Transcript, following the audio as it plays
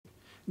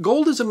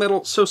Gold is a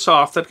metal so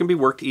soft that it can be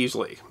worked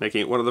easily,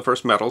 making it one of the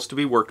first metals to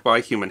be worked by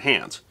human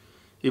hands.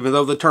 Even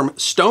though the term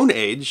Stone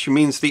Age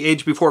means the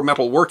age before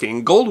metal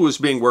working, gold was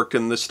being worked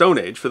in the Stone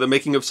Age for the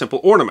making of simple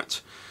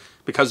ornaments.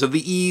 Because of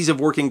the ease of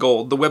working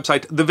gold, the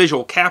website The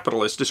Visual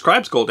Capitalist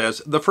describes gold as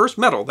the first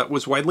metal that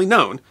was widely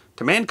known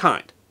to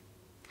mankind.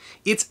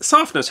 Its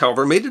softness,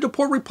 however, made it a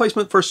poor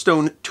replacement for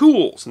stone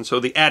tools, and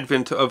so the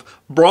advent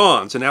of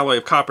bronze, an alloy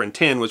of copper and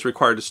tin, was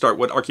required to start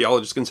what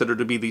archaeologists consider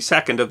to be the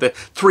second of the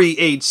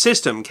three-age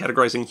system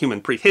categorizing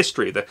human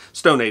prehistory: the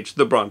Stone Age,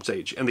 the Bronze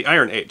Age, and the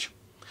Iron Age.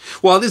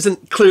 While it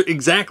isn't clear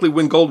exactly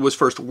when gold was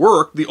first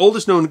worked, the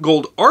oldest known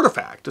gold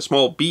artifact, a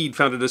small bead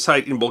found at a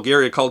site in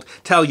Bulgaria called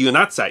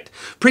Talyunatsite,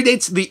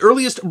 predates the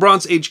earliest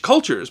Bronze Age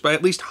cultures by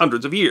at least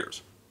hundreds of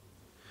years.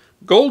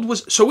 Gold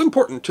was so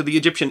important to the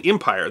Egyptian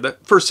Empire, the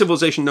first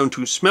civilization known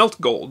to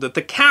smelt gold, that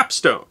the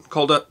capstone,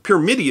 called a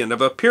pyramidion of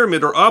a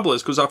pyramid or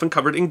obelisk, was often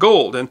covered in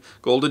gold, and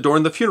gold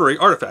adorned the funerary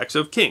artifacts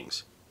of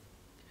kings.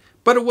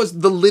 But it was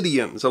the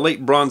Lydians, a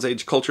late Bronze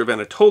Age culture of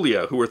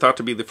Anatolia, who were thought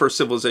to be the first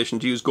civilization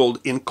to use gold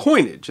in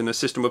coinage in a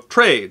system of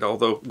trade,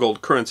 although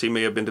gold currency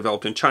may have been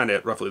developed in China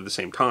at roughly the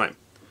same time.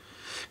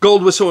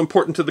 Gold was so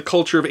important to the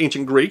culture of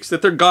ancient Greeks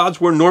that their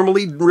gods were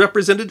normally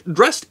represented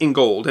dressed in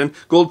gold, and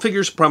gold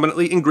figures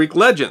prominently in Greek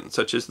legends,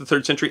 such as the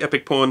 3rd century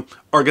epic poem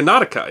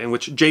Argonautica, in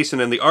which Jason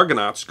and the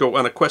Argonauts go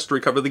on a quest to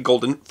recover the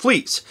Golden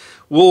Fleece,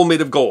 wool made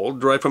of gold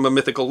derived from a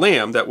mythical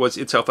lamb that was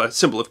itself a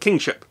symbol of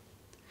kingship.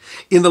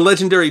 In the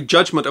legendary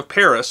Judgment of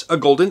Paris, a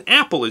golden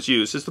apple is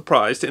used as the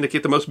prize to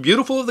indicate the most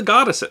beautiful of the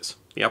goddesses.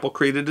 The apple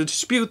created a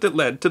dispute that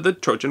led to the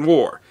Trojan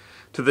War.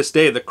 To this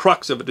day, the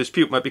crux of a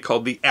dispute might be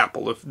called the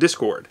Apple of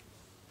Discord.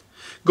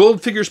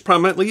 Gold figures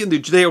prominently in the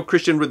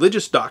Judeo-Christian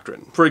religious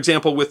doctrine, for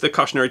example with the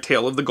cautionary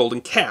tale of the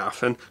golden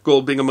calf, and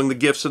gold being among the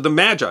gifts of the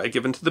Magi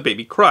given to the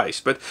baby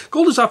Christ. But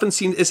gold is often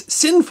seen as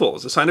sinful,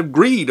 as a sign of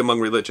greed among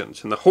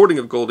religions, and the hoarding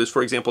of gold is,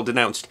 for example,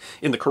 denounced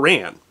in the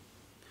Quran.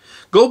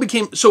 Gold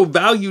became so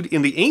valued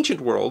in the ancient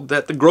world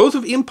that the growth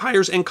of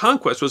empires and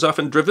conquest was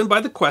often driven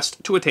by the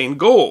quest to attain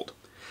gold.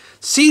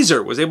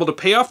 Caesar was able to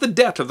pay off the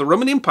debt of the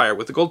Roman Empire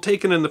with the gold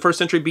taken in the 1st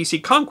century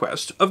BC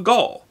conquest of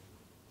Gaul.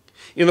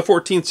 In the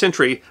 14th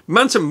century,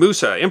 Mansa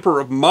Musa, emperor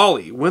of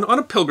Mali, went on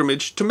a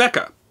pilgrimage to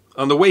Mecca.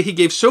 On the way, he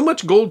gave so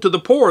much gold to the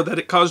poor that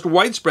it caused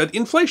widespread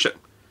inflation.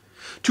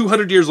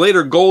 200 years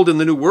later, gold in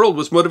the New World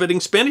was motivating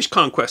Spanish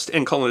conquest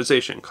and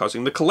colonization,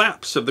 causing the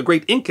collapse of the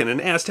great Incan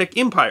and Aztec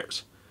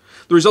empires.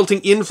 The resulting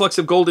influx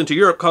of gold into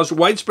Europe caused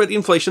widespread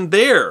inflation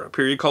there, a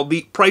period called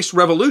the Price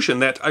Revolution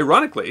that,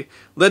 ironically,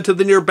 led to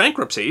the near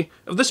bankruptcy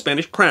of the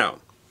Spanish crown.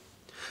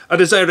 A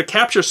desire to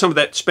capture some of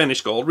that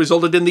Spanish gold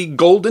resulted in the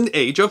Golden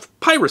Age of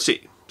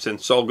piracy,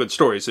 since all good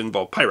stories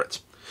involve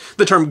pirates.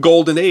 The term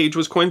Golden Age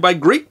was coined by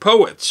Greek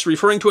poets,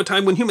 referring to a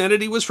time when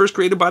humanity was first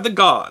created by the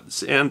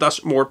gods, and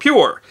thus more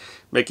pure,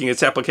 making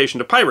its application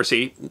to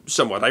piracy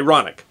somewhat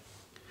ironic.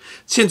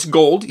 Since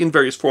gold, in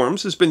various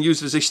forms, has been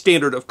used as a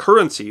standard of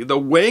currency, the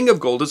weighing of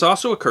gold has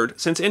also occurred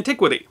since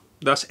antiquity.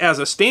 Thus, as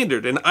a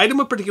standard, an item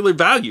of particular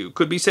value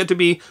could be said to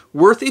be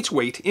worth its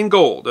weight in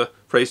gold, a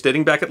phrase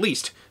dating back at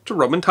least to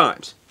Roman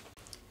times.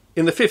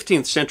 In the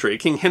 15th century,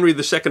 King Henry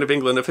II of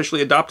England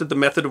officially adopted the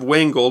method of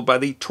weighing gold by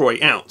the troy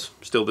ounce,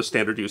 still the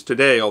standard used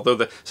today, although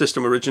the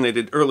system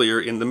originated earlier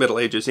in the Middle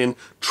Ages in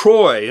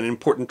Troyes, an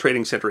important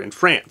trading center in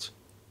France.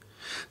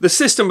 The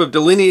system of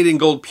delineating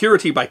gold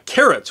purity by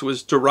carats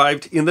was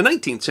derived in the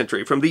 19th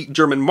century from the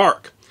German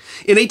mark.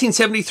 In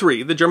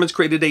 1873, the Germans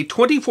created a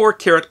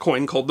 24-carat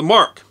coin called the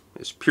mark.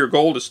 As pure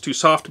gold is too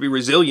soft to be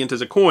resilient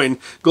as a coin,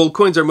 gold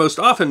coins are most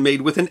often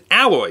made with an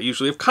alloy,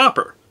 usually of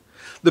copper.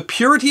 The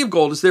purity of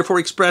gold is therefore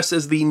expressed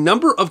as the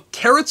number of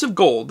carats of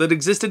gold that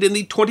existed in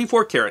the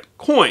 24-carat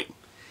coin.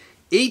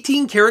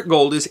 18-carat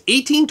gold is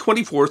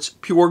 18/24ths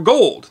pure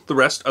gold, the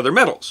rest other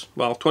metals,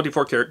 while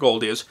 24-carat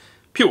gold is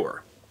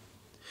pure.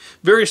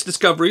 Various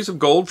discoveries of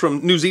gold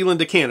from New Zealand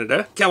to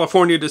Canada,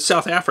 California to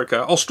South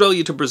Africa,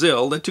 Australia to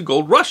Brazil led to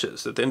gold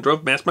rushes that then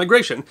drove mass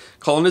migration,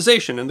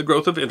 colonization, and the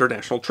growth of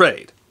international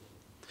trade.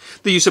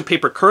 The use of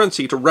paper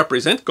currency to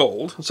represent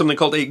gold, something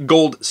called a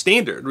gold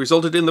standard,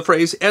 resulted in the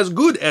phrase "as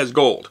good as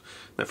gold."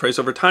 That phrase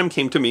over time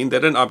came to mean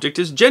that an object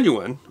is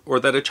genuine,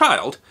 or that a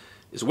child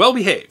is well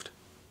behaved.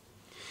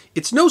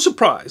 It's no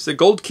surprise that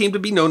gold came to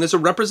be known as a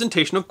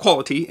representation of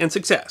quality and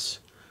success.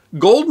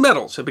 Gold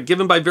medals have been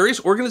given by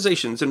various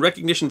organizations in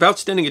recognition of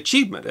outstanding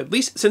achievement, at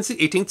least since the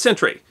 18th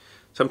century,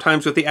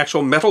 sometimes with the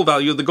actual metal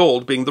value of the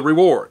gold being the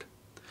reward.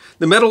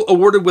 The medal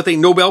awarded with a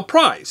Nobel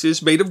Prize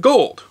is made of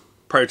gold.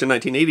 Prior to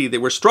 1980, they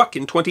were struck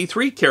in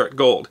 23-carat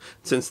gold.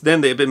 Since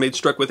then, they have been made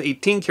struck with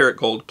 18-carat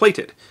gold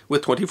plated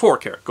with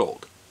 24-carat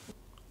gold.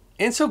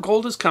 And so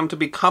gold has come to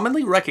be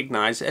commonly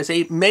recognized as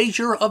a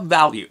measure of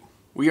value.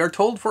 We are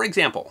told, for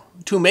example,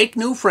 to make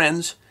new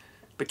friends,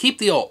 but keep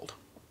the old.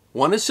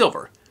 One is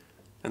silver,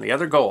 and the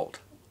other gold.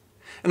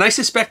 And I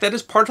suspect that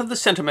is part of the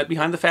sentiment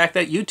behind the fact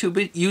that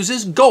YouTube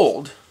uses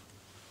gold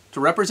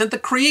to represent the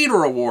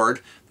Creator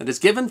Award that is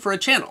given for a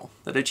channel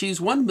that achieves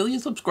 1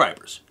 million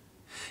subscribers,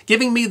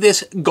 giving me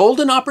this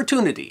golden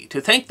opportunity to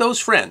thank those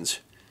friends,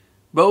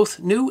 both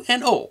new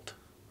and old,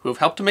 who have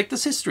helped to make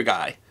this history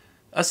guy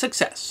a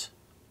success.